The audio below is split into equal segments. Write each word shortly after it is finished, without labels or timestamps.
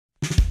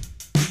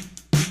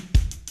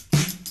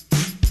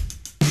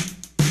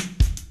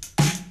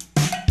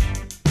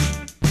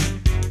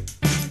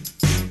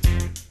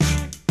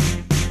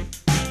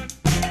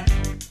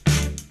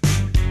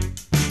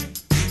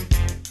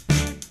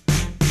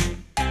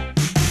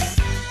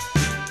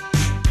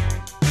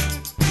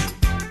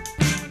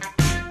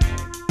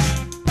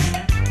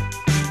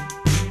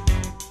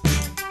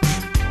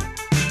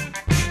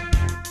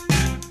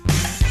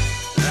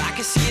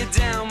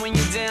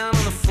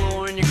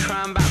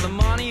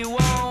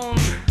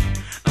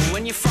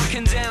you're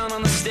fucking down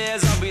on the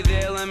stairs, I'll be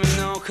there, let me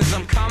know, cause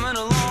I'm coming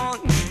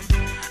along.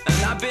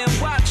 And I've been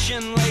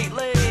watching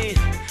lately,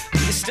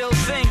 you still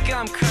think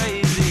I'm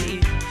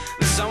crazy.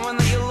 But someone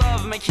that you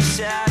love make you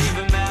sad,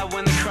 even mad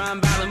when they cry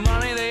about the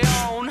money they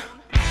own.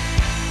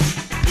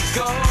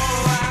 Go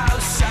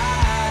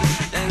outside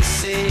and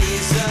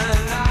seize the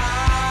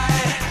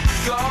night.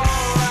 Go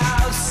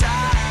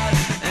outside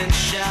and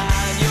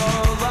shine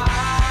your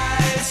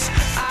lights.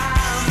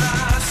 I'm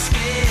not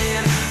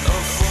scared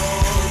of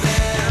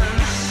falling.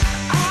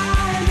 I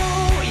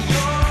know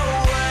your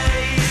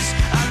ways.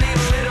 I need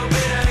a little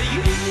bit of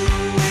you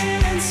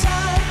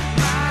inside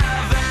my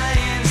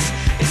veins.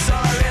 It's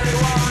all I really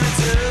wanna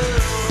do.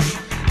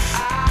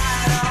 I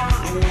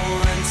don't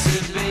want to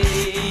be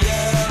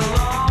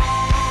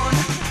alone.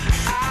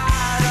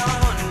 I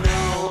don't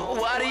know.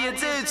 What do you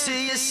do to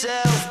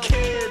yourself,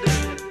 kid?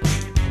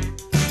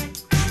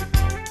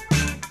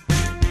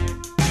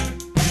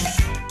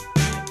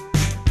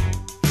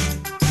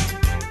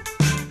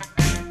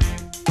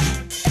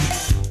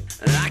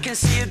 And I can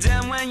see you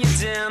down when you're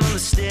down on the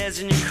stairs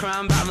and you're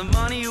crying about the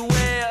money you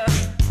wear.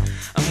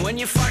 And when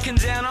you're fucking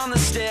down on the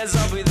stairs,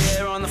 I'll be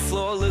there on the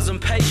floor losing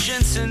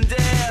patience and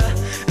dare.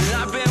 And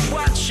I've been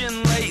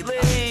watching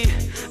lately,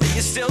 and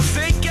you still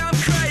think I'm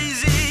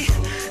crazy.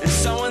 And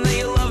someone that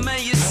you love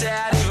made you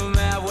sad, even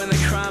mad when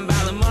they're crying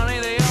about the money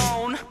they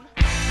own.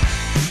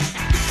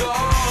 Go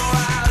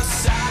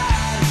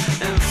outside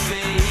and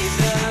feed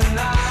the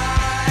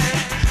night.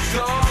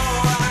 Go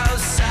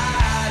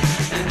outside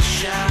and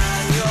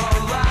shine your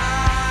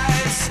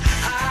lights.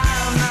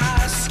 I'm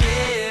not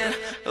scared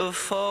of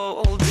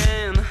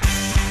folding.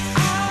 I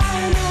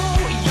know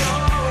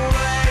your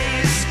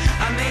ways.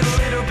 I need a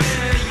little bit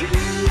of you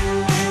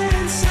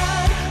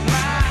inside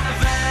my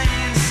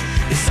veins.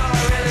 It's all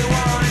I really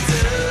wanna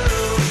do.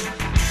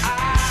 I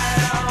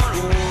don't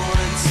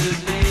want to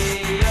be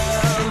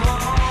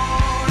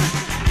alone.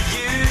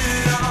 You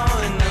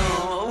don't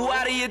know.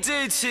 What do you do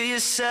to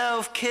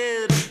yourself,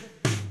 kid?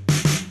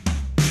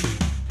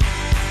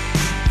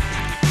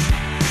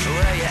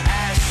 Well, you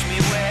ask me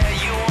where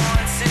you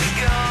want to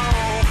go,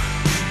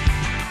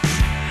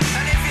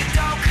 and if you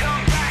don't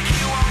come back,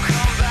 you won't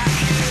come back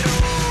at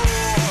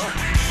all.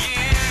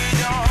 You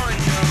don't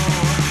know.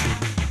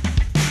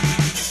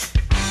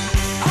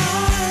 I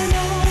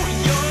know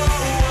your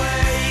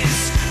ways.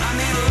 I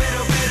need a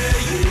little bit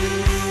of you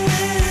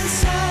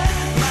inside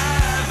my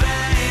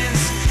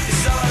veins.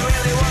 It's all I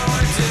really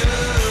want to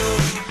do.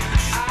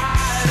 I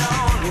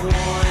don't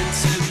want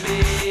to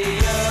be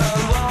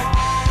alone.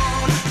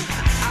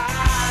 I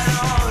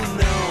don't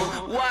know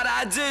what I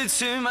do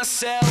to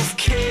myself,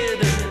 kid.